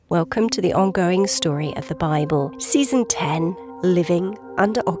Welcome to the ongoing story of the Bible, Season 10, Living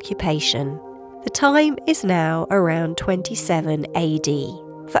Under Occupation. The time is now around 27 AD.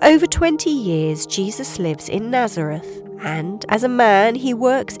 For over 20 years, Jesus lives in Nazareth, and as a man, he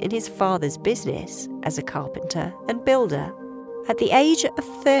works in his father's business as a carpenter and builder. At the age of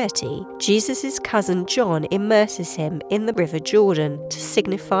 30, Jesus' cousin John immerses him in the River Jordan to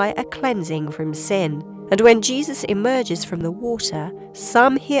signify a cleansing from sin. And when Jesus emerges from the water,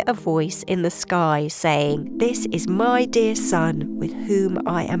 some hear a voice in the sky saying, "This is my dear Son, with whom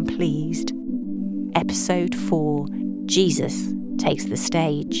I am pleased." Episode 4. Jesus takes the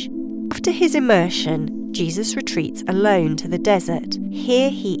stage. After his immersion, Jesus retreats alone to the desert. Here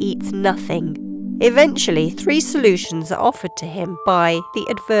he eats nothing. Eventually, 3 solutions are offered to him by the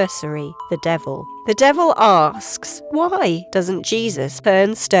adversary, the devil. The devil asks, why doesn't Jesus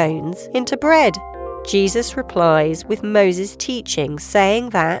turn stones into bread? Jesus replies with Moses' teaching,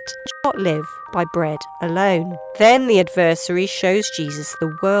 saying that you cannot live by bread alone. Then the adversary shows Jesus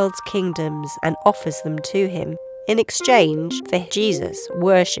the world's kingdoms and offers them to him, in exchange for Jesus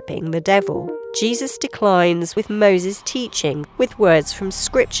worshipping the devil. Jesus declines with Moses' teaching, with words from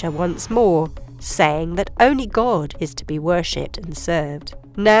Scripture once more, saying that only God is to be worshipped and served.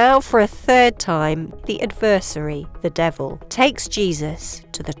 Now, for a third time, the adversary, the devil, takes Jesus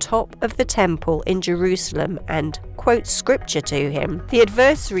to the top of the temple in Jerusalem and quotes Scripture to him. The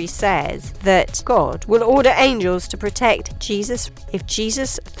adversary says that God will order angels to protect Jesus if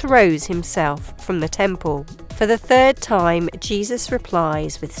Jesus throws himself from the temple. For the third time, Jesus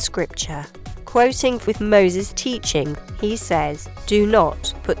replies with Scripture. Quoting with Moses' teaching, he says, "Do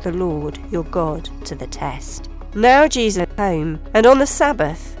not put the Lord your God to the test." Now Jesus is home, and on the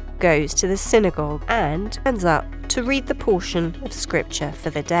Sabbath goes to the synagogue and stands up to read the portion of Scripture for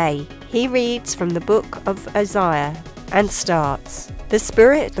the day. He reads from the book of Isaiah and starts, "The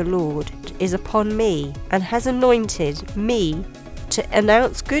Spirit of the Lord is upon me and has anointed me to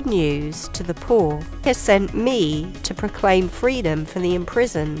announce good news to the poor. He has sent me to proclaim freedom for the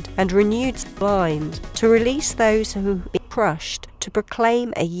imprisoned and renewed the blind, to release those who have been crushed, to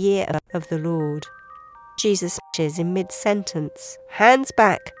proclaim a year of the Lord." Jesus is in mid-sentence, hands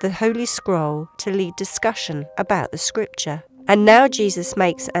back the Holy Scroll to lead discussion about the Scripture. And now Jesus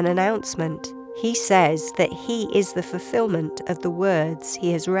makes an announcement. He says that he is the fulfillment of the words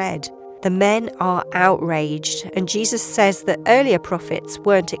he has read. The men are outraged, and Jesus says that earlier prophets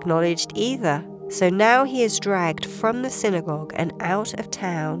weren't acknowledged either. So now he is dragged from the synagogue and out of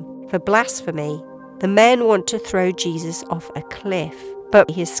town for blasphemy. The men want to throw Jesus off a cliff, but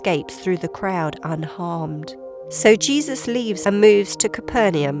he escapes through the crowd unharmed. So Jesus leaves and moves to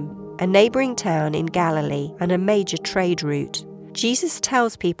Capernaum, a neighbouring town in Galilee and a major trade route. Jesus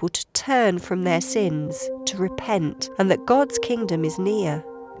tells people to turn from their sins, to repent, and that God's kingdom is near.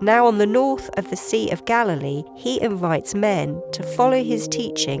 Now on the north of the Sea of Galilee, he invites men to follow his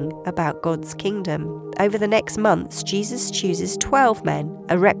teaching about God's kingdom. Over the next months, Jesus chooses 12 men,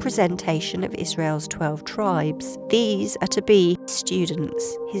 a representation of Israel's 12 tribes. These are to be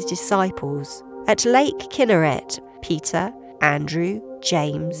students, his disciples. At Lake Kinneret, Peter, Andrew,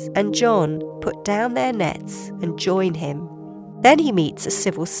 James, and John put down their nets and join him. Then he meets a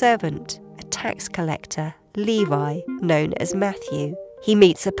civil servant, a tax collector, Levi, known as Matthew. He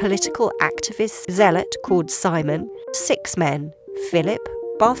meets a political activist zealot called Simon, 6 men, Philip,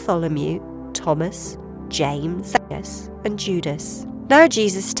 Bartholomew, Thomas, James, and Judas. Now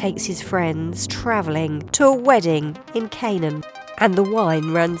Jesus takes his friends travelling to a wedding in Canaan, and the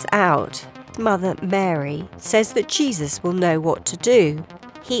wine runs out. Mother Mary says that Jesus will know what to do.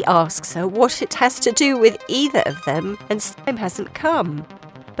 He asks her what it has to do with either of them, and time hasn't come.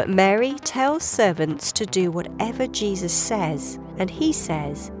 But Mary tells servants to do whatever Jesus says, and he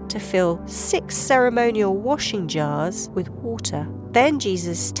says to fill 6 ceremonial washing jars with water. Then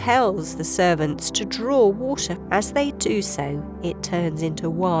Jesus tells the servants to draw water. As they do so, it turns into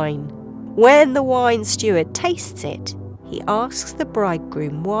wine. When the wine steward tastes it, he asks the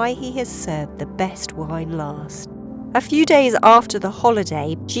bridegroom why he has served the best wine last. A few days after the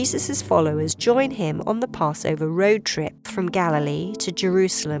holiday, Jesus' followers join him on the Passover road trip from Galilee to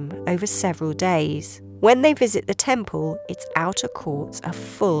Jerusalem over several days. When they visit the temple, its outer courts are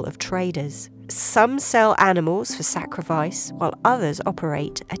full of traders. Some sell animals for sacrifice, while others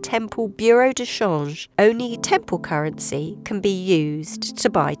operate a temple bureau de change. Only temple currency can be used to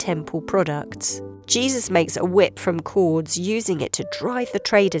buy temple products. Jesus makes a whip from cords, using it to drive the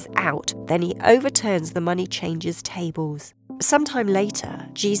traders out. Then he overturns the money changers' tables. Sometime later,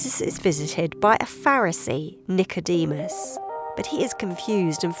 Jesus is visited by a Pharisee, Nicodemus. But he is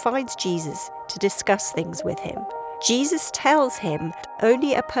confused and finds Jesus to discuss things with him. Jesus tells him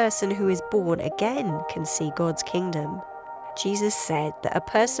only a person who is born again can see God's kingdom. Jesus said that a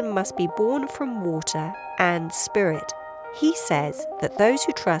person must be born from water and spirit. He says that those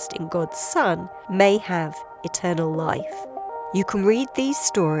who trust in God's Son may have eternal life. You can read these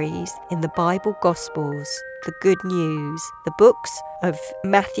stories in the Bible Gospels, the Good News, the books of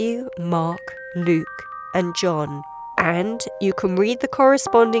Matthew, Mark, Luke, and John. And you can read the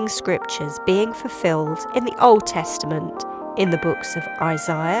corresponding scriptures being fulfilled in the Old Testament, in the books of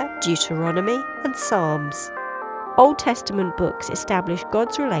Isaiah, Deuteronomy, and Psalms. Old Testament books establish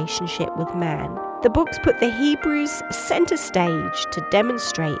God's relationship with man. The books put the Hebrews centre stage to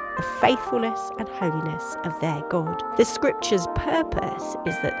demonstrate the faithfulness and holiness of their God. The scripture's purpose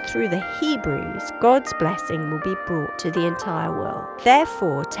is that through the Hebrews, God's blessing will be brought to the entire world.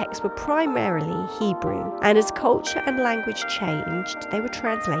 Therefore, texts were primarily Hebrew, and as culture and language changed, they were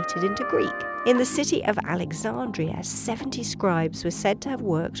translated into Greek. In the city of Alexandria, 70 scribes were said to have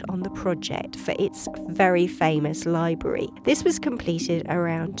worked on the project for its very famous library. This was completed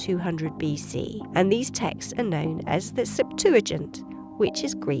around 200 BC, and these texts are known as the Septuagint, which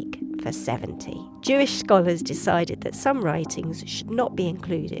is Greek for 70. Jewish scholars decided that some writings should not be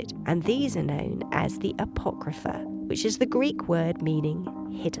included, and these are known as the Apocrypha, which is the Greek word meaning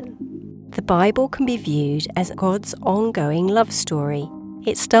hidden. The Bible can be viewed as God's ongoing love story.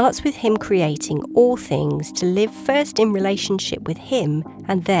 It starts with Him creating all things to live first in relationship with Him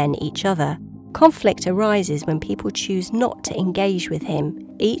and then each other. Conflict arises when people choose not to engage with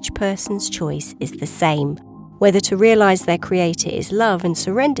Him. Each person's choice is the same, whether to realize their Creator is love and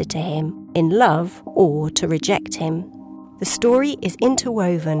surrender to Him in love, or to reject Him. The story is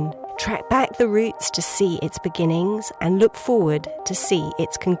interwoven. Track back the roots to see its beginnings and look forward to see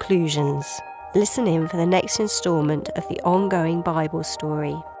its conclusions. Listen in for the next installment of the ongoing Bible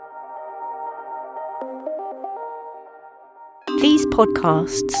story. These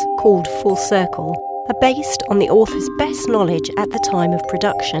podcasts, called Full Circle, are based on the author's best knowledge at the time of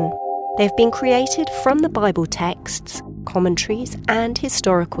production. They have been created from the Bible texts, commentaries, and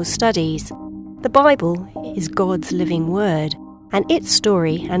historical studies. The Bible is God's living word, and its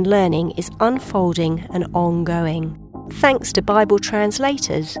story and learning is unfolding and ongoing. Thanks to Bible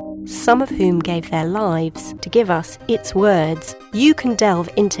translators, some of whom gave their lives to give us its words, you can delve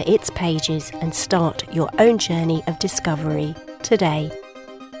into its pages and start your own journey of discovery today.